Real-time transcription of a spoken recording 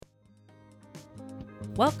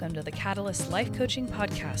Welcome to the Catalyst Life Coaching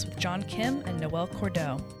Podcast with John Kim and Noelle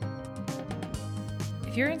Cordeaux.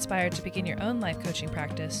 If you're inspired to begin your own life coaching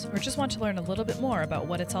practice or just want to learn a little bit more about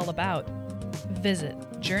what it's all about, visit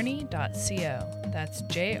journey.co. That's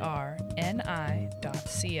JRNI.co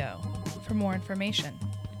for more information.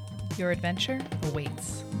 Your adventure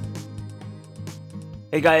awaits.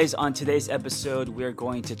 Hey guys, on today's episode, we're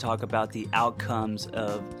going to talk about the outcomes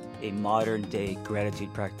of a modern day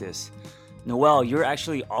gratitude practice. Noelle, you're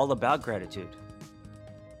actually all about gratitude.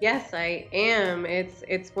 Yes, I am.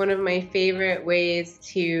 It's one of my favorite ways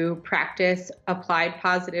to practice applied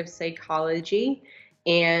positive psychology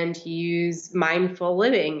and use mindful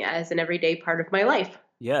living as an everyday part of my life.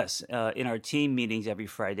 Yes, in our team meetings every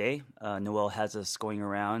Friday, Noelle has us going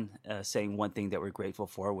around saying one thing that we're grateful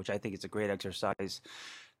for, which I think is a great exercise.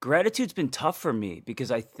 Gratitude's been tough for me because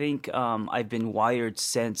I think I've been wired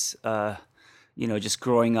since, just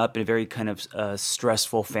growing up in a very kind of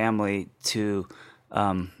stressful family to,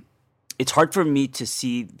 it's hard for me to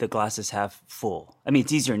see the glasses half full. I mean,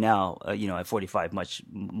 it's easier now, at 45, much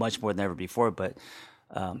more than ever before. But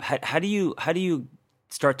how do you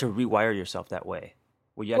start to rewire yourself that way,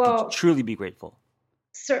 where you have to truly be grateful?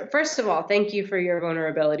 So first of all, thank you for your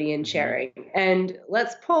vulnerability and sharing. And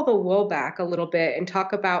let's pull the wool back a little bit and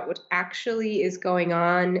talk about what actually is going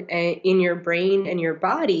on in your brain and your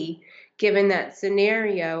body, given that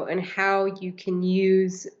scenario, and how you can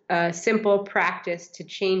use a simple practice to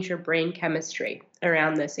change your brain chemistry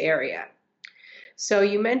around this area. So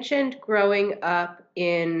you mentioned growing up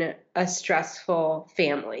in a stressful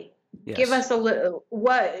family. Yes. Give us a little,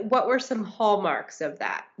 what were some hallmarks of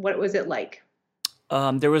that? What was it like?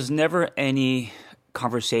 There was never any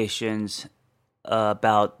conversations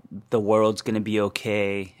about the world's going to be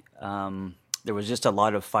okay. There was just a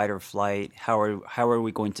lot of fight or flight. How are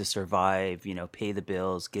we going to survive? Pay the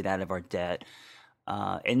bills, get out of our debt.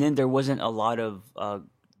 And then there wasn't a lot of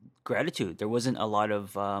gratitude. There wasn't a lot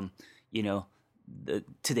of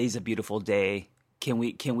today's a beautiful day. Can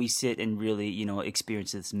we sit and really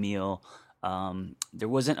experience this meal? There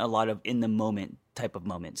wasn't a lot of in the moment type of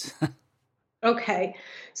moments. Okay,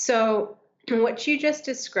 so what you just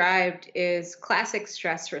described is classic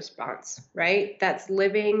stress response, right? That's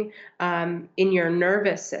living in your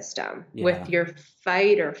nervous system with your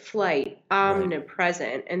fight or flight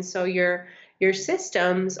omnipresent. And so your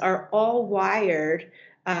systems are all wired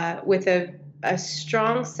with a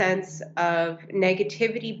strong sense of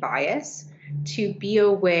negativity bias to be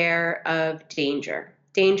aware of danger.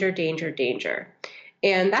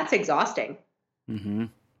 And that's exhausting. Mm-hmm.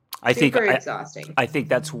 Exhausting. I think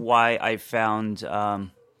that's why I found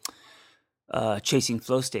chasing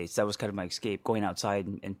flow states. That was kind of my escape, going outside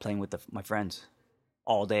and playing with my friends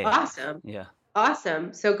all day. Awesome. Yeah.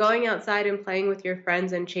 Awesome. So going outside and playing with your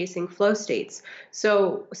friends and chasing flow states.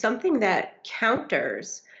 So something that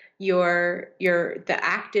counters the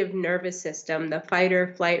active nervous system, the fight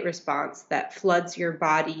or flight response that floods your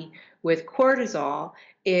body with cortisol,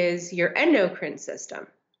 is your endocrine system.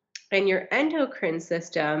 And your endocrine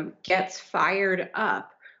system gets fired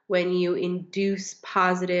up when you induce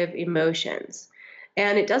positive emotions.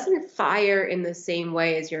 And it doesn't fire in the same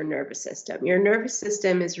way as your nervous system. Your nervous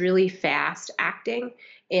system is really fast acting,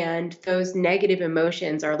 and those negative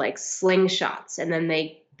emotions are like slingshots, and then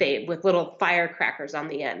they with little firecrackers on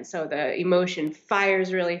the end. So the emotion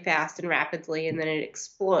fires really fast and rapidly, and then it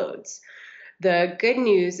explodes. The good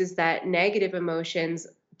news is that negative emotions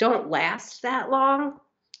don't last that long.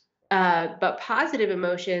 But positive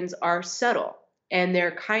emotions are subtle, and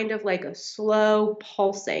they're kind of like a slow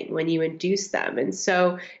pulsing when you induce them. And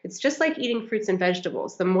so it's just like eating fruits and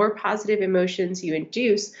vegetables. The more positive emotions you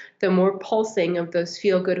induce, the more pulsing of those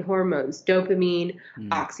feel-good hormones, dopamine,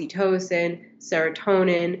 oxytocin,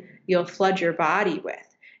 serotonin, you'll flood your body with.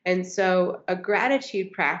 And so a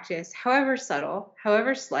gratitude practice, however subtle,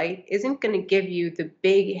 however slight, isn't going to give you the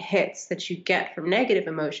big hits that you get from negative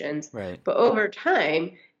emotions. Right. But over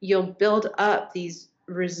time, you'll build up these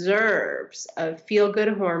reserves of feel-good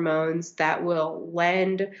hormones that will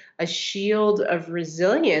lend a shield of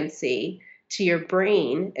resiliency to your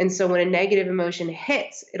brain. And so when a negative emotion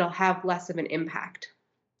hits, it'll have less of an impact.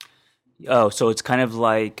 Oh, so it's kind of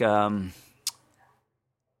like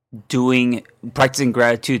practicing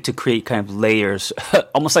gratitude to create kind of layers,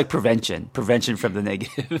 almost like prevention from the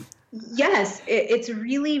negative. Yes, it's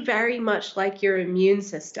really very much like your immune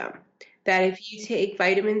system. That if you take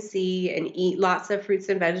vitamin C and eat lots of fruits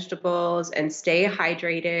and vegetables and stay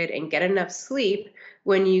hydrated and get enough sleep,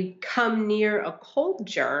 when you come near a cold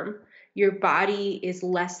germ, your body is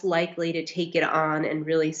less likely to take it on and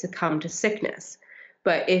really succumb to sickness.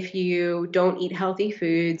 But if you don't eat healthy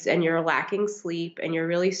foods and you're lacking sleep and you're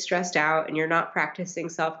really stressed out and you're not practicing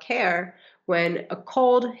self-care, when a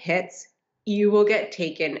cold hits, you will get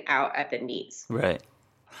taken out at the knees, Right.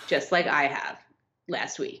 just like I have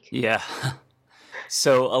last week. Yeah.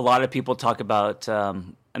 So a lot of people talk about, I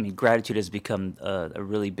mean, gratitude has become a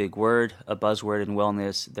really big word, a buzzword in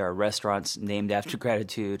wellness. There are restaurants named after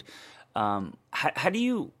gratitude. How do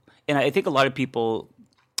you, and I think a lot of people,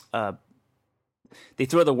 they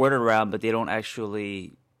throw the word around, but they don't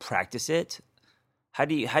actually practice it. How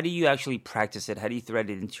do you actually practice it? How do you thread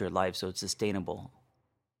it into your life so it's sustainable?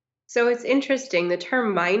 So it's interesting. The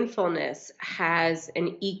term mindfulness has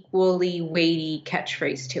an equally weighty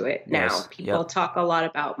catchphrase to it now. Yes. People Yep. talk a lot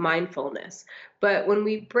about mindfulness. But when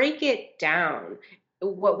we break it down,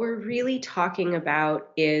 what we're really talking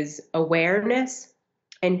about is awareness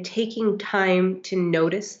and taking time to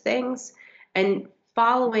notice things and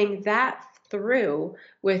following that through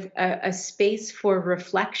with a space for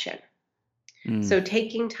reflection. Mm. So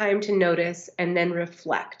taking time to notice and then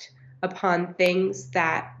reflect upon things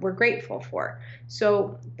that we're grateful for.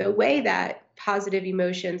 So the way that positive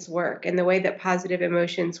emotions work and the way that positive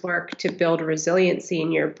emotions work to build resiliency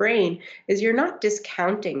in your brain is you're not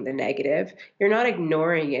discounting the negative, you're not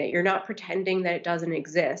ignoring it, you're not pretending that it doesn't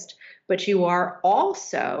exist, but you are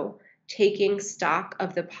also taking stock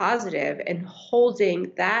of the positive and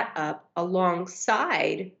holding that up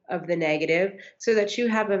alongside of the negative so that you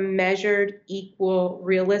have a measured, equal,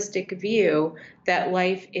 realistic view that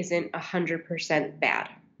life isn't 100% bad.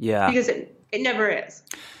 Yeah. Because it never is.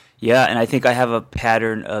 Yeah. And I think I have a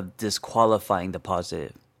pattern of disqualifying the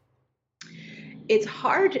positive. It's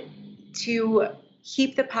hard to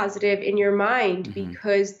keep the positive in your mind Hmm.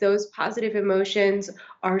 because those positive emotions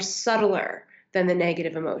are subtler than the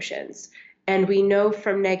negative emotions. And we know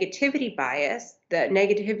from negativity bias that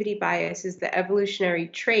negativity bias is the evolutionary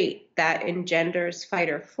trait that engenders fight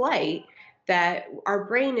or flight, that our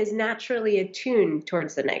brain is naturally attuned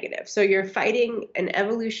towards the negative. So you're fighting an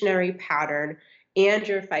evolutionary pattern and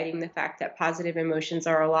you're fighting the fact that positive emotions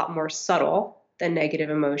are a lot more subtle than negative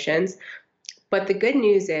emotions. But the good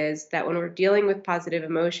news is that when we're dealing with positive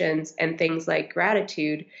emotions and things like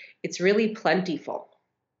gratitude, it's really plentiful.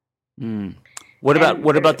 Mm. And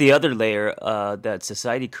What about the other layer that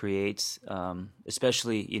society creates,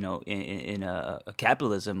 especially in a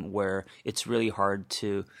capitalism where it's really hard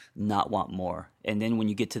to not want more, and then when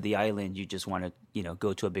you get to the island, you just want to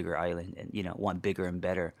go to a bigger island and want bigger and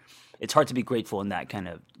better. It's hard to be grateful in that kind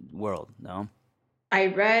of world, no? I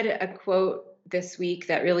read a quote this week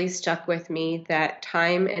that really stuck with me that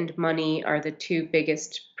time and money are the two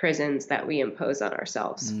biggest prisons that we impose on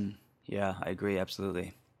ourselves. Mm. Yeah, I agree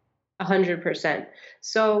absolutely. 100%.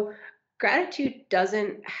 So gratitude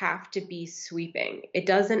doesn't have to be sweeping. It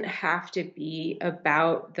doesn't have to be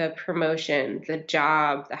about the promotion, the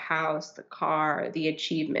job, the house, the car, the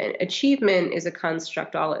achievement. Achievement is a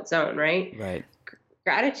construct all its own, right? Right.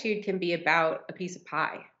 Gratitude can be about a piece of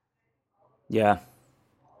pie. Yeah.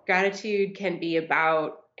 Gratitude can be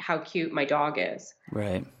about how cute my dog is.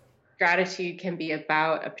 Right. Gratitude can be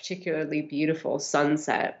about a particularly beautiful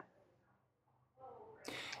sunset.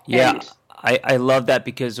 Yeah, And I love that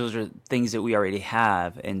because those are things that we already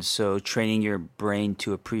have, and so training your brain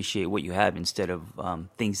to appreciate what you have instead of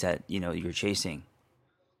things that you're chasing.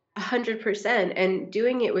 100%. And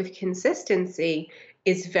doing it with consistency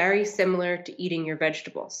is very similar to eating your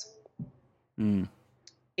vegetables. Mm.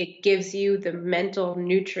 It gives you the mental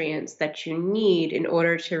nutrients that you need in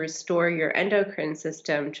order to restore your endocrine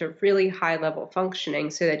system to really high level functioning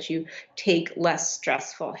so that you take less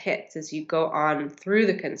stressful hits as you go on through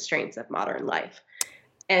the constraints of modern life.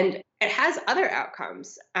 And it has other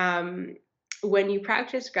outcomes. When you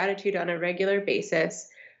practice gratitude on a regular basis,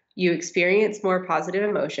 you experience more positive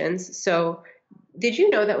emotions. So, did you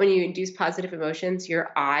know that when you induce positive emotions,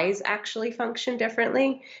 your eyes actually function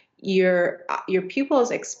differently? Your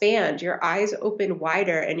pupils expand, your eyes open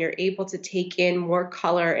wider, and you're able to take in more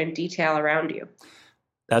color and detail around you.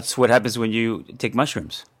 That's what happens when you take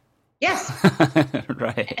mushrooms. Yes.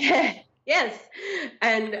 Right. Yes.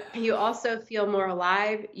 And you also feel more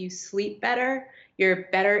alive, you sleep better, you're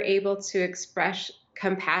better able to express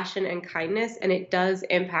compassion and kindness, and it does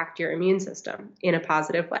impact your immune system in a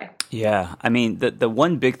positive way. Yeah, I mean the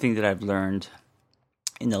one big thing that I've learned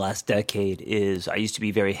in the last decade is I used to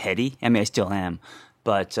be very heady. I mean, I still am,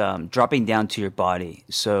 but dropping down to your body.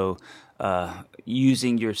 So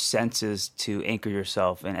using your senses to anchor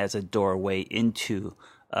yourself and as a doorway into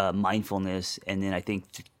mindfulness. And then I think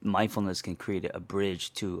mindfulness can create a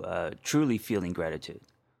bridge to truly feeling gratitude.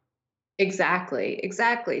 Exactly,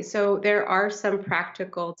 exactly. So there are some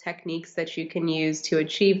practical techniques that you can use to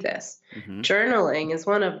achieve this. Hmm. Journaling is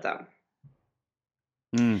one of them.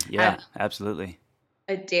 Yeah, absolutely.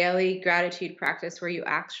 A daily gratitude practice where you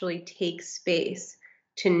actually take space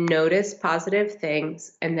to notice positive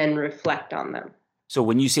things and then reflect on them. So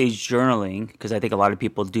when you say journaling, because I think a lot of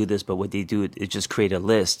people do this, but what they do is just create a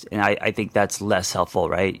list, and I think that's less helpful,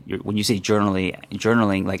 right? When you say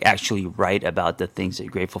journaling, like actually write about the things that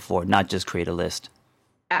you're grateful for, not just create a list.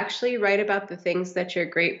 Actually write about the things that you're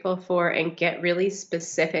grateful for and get really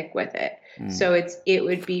specific with it. Mm, So it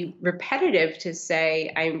would be repetitive to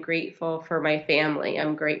say I'm grateful for my family,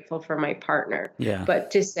 I'm grateful for my partner, yeah,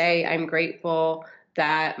 but to say I'm grateful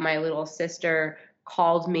that my little sister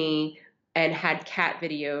called me and had cat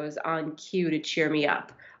videos on cue to cheer me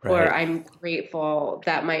up. Or right. I'm grateful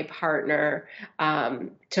that my partner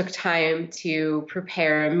took time to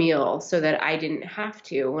prepare a meal so that I didn't have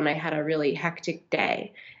to when I had a really hectic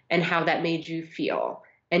day, and how that made you feel,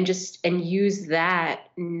 and use that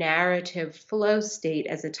narrative flow state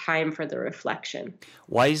as a time for the reflection,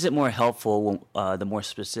 Why is it more helpful when, the more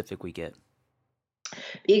specific we get?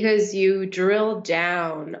 because you drill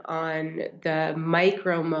down on the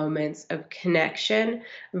micro moments of connection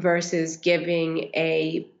versus giving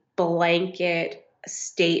a blanket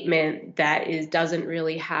statement that is doesn't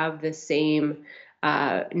really have the same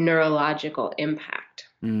neurological impact.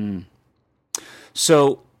 Mm.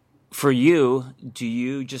 So for you, do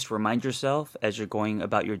you just remind yourself as you're going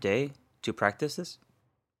about your day to practice this,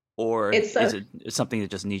 or It's is a it something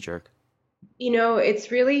that just knee jerk?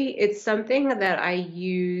 it's something that I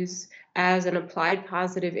use as an applied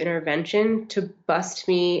positive intervention to bust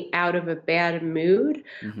me out of a bad mood,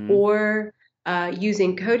 Hmm. or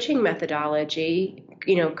using coaching methodology.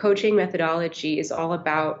 Coaching methodology is all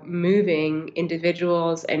about moving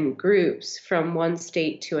individuals and groups from one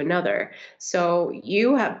state to another. So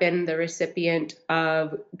you have been the recipient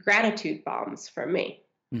of gratitude bombs from me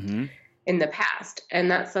Hmm. in the past.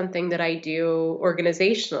 And that's something that I do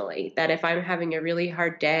organizationally, that if I'm having a really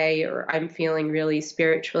hard day or I'm feeling really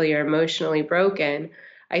spiritually or emotionally broken,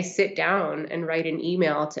 I sit down and write an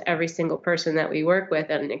email to every single person that we work with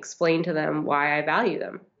and explain to them why I value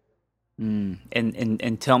them.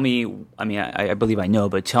 And tell me, I mean, I believe I know,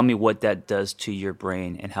 but tell me what that does to your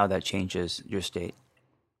brain and how that changes your state.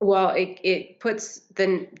 Well, it puts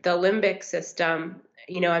the limbic system,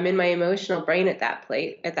 I'm in my emotional brain at that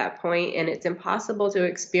point, and it's impossible to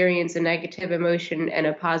experience a negative emotion and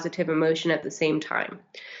a positive emotion at the same time.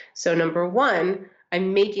 So number one,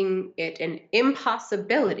 I'm making it an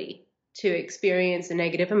impossibility to experience a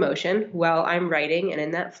negative emotion while I'm writing and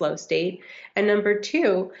in that flow state. And number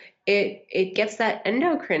two, it gets that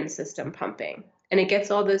endocrine system pumping, and it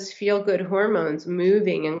gets all those feel good hormones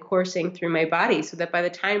moving and coursing through my body, so that by the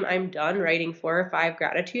time I'm done writing 4 or 5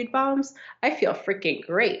 gratitude bombs, I feel freaking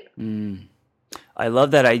great. Mm. I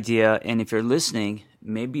love that idea. And if you're listening,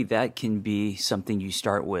 maybe that can be something you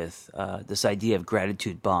start with, this idea of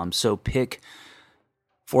gratitude bombs. So pick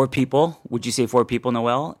four people. Would you say four people,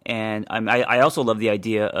 Noel? And I also love the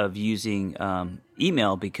idea of using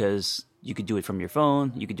email, because you could do it from your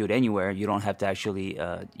phone. You could do it anywhere. You don't have to actually,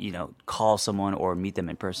 call someone or meet them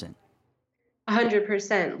in person.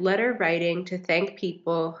 100% letter writing to thank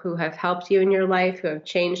people who have helped you in your life, who have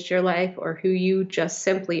changed your life, or who you just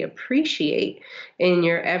simply appreciate in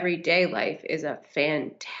your everyday life is a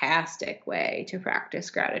fantastic way to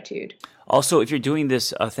practice gratitude. Also, if you're doing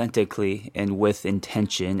this authentically and with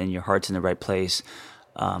intention and your heart's in the right place,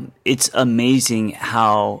 it's amazing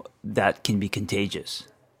how that can be contagious.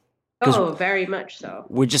 Because Oh, very much so.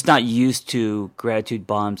 we're just not used to gratitude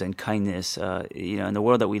bombs and kindness, in the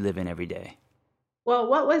world that we live in every day. Well,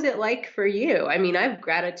 what was it like for you? I mean, I've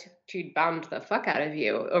gratitude bombed the fuck out of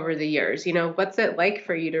you over the years. What's it like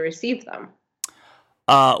for you to receive them?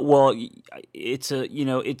 Well, it's a,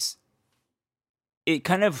 it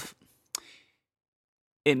kind of,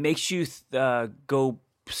 it makes you go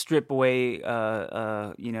strip away,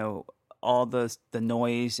 all the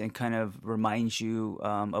noise, and kind of reminds you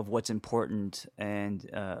of what's important, and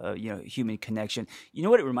human connection. You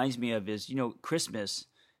know what it reminds me of is, Christmas,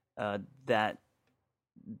 that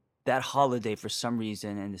holiday for some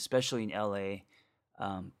reason, and especially in LA.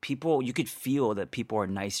 People, you could feel that people are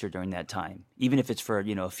nicer during that time, even if it's for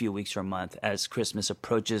a few weeks or a month. As Christmas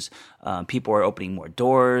approaches, people are opening more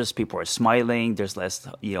doors, people are smiling, there's less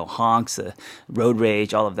honks, road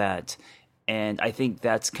rage, all of that. And I think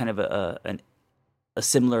that's kind of a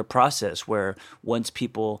similar process, where once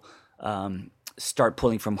people start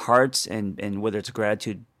pulling from hearts, and whether it's a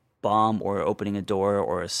gratitude bomb or opening a door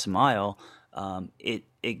or a smile, it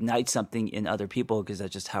ignites something in other people because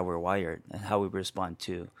that's just how we're wired and how we respond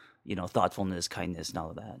to, thoughtfulness, kindness, and all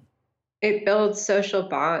of that. It builds social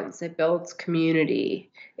bonds, it builds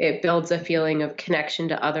community, it builds a feeling of connection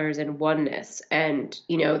to others and oneness. And,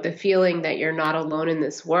 the feeling that you're not alone in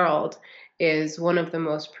this world is one of the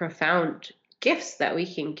most profound gifts that we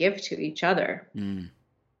can give to each other.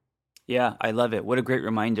 Yeah, I love it. What a great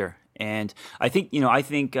reminder. And I think,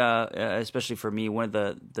 especially for me, one of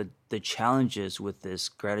the challenges with this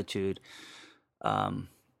gratitude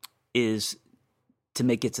is to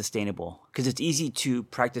make it sustainable, because it's easy to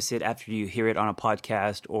practice it after you hear it on a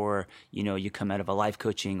podcast, or you come out of a life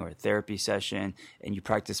coaching or a therapy session and you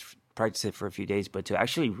practice it for a few days, but to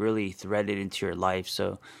actually really thread it into your life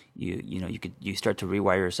so you start to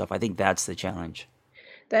rewire yourself. I think that's the challenge.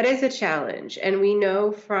 That is a challenge. And we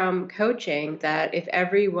know from coaching that if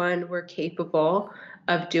everyone were capable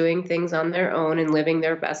of doing things on their own and living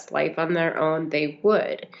their best life on their own, they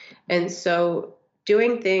would. And so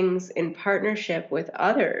doing things in partnership with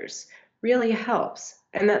others really helps.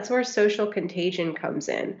 And that's where social contagion comes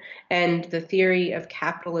in, and the theory of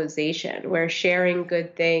capitalization, where sharing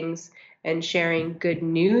good things and sharing good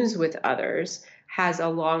news with others has a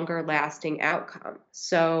longer lasting outcome.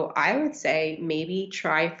 So I would say maybe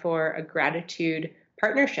try for a gratitude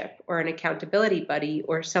partnership or an accountability buddy,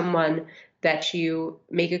 or someone that you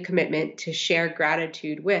make a commitment to share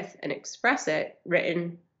gratitude with and express it,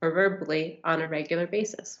 written or verbally, on a regular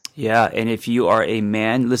basis. Yeah, and if you are a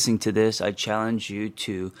man listening to this, I challenge you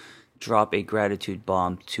to drop a gratitude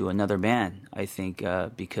bomb to another man. I think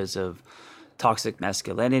because of toxic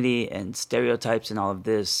masculinity and stereotypes and all of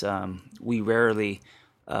this, we rarely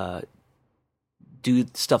do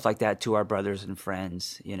stuff like that to our brothers and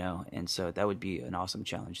friends, and so that would be an awesome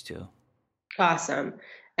challenge too. Awesome.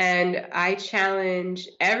 And I challenge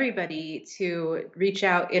everybody to reach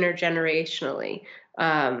out intergenerationally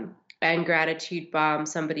and gratitude bomb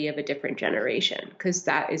somebody of a different generation, because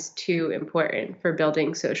that is too important for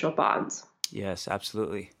building social bonds. Yes,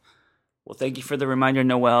 absolutely. Well, thank you for the reminder,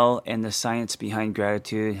 Noelle, and the science behind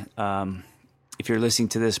gratitude. If you're listening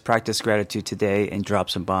to this, practice gratitude today and drop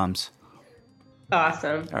some bombs.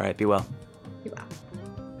 Awesome. All right, be well. Be well.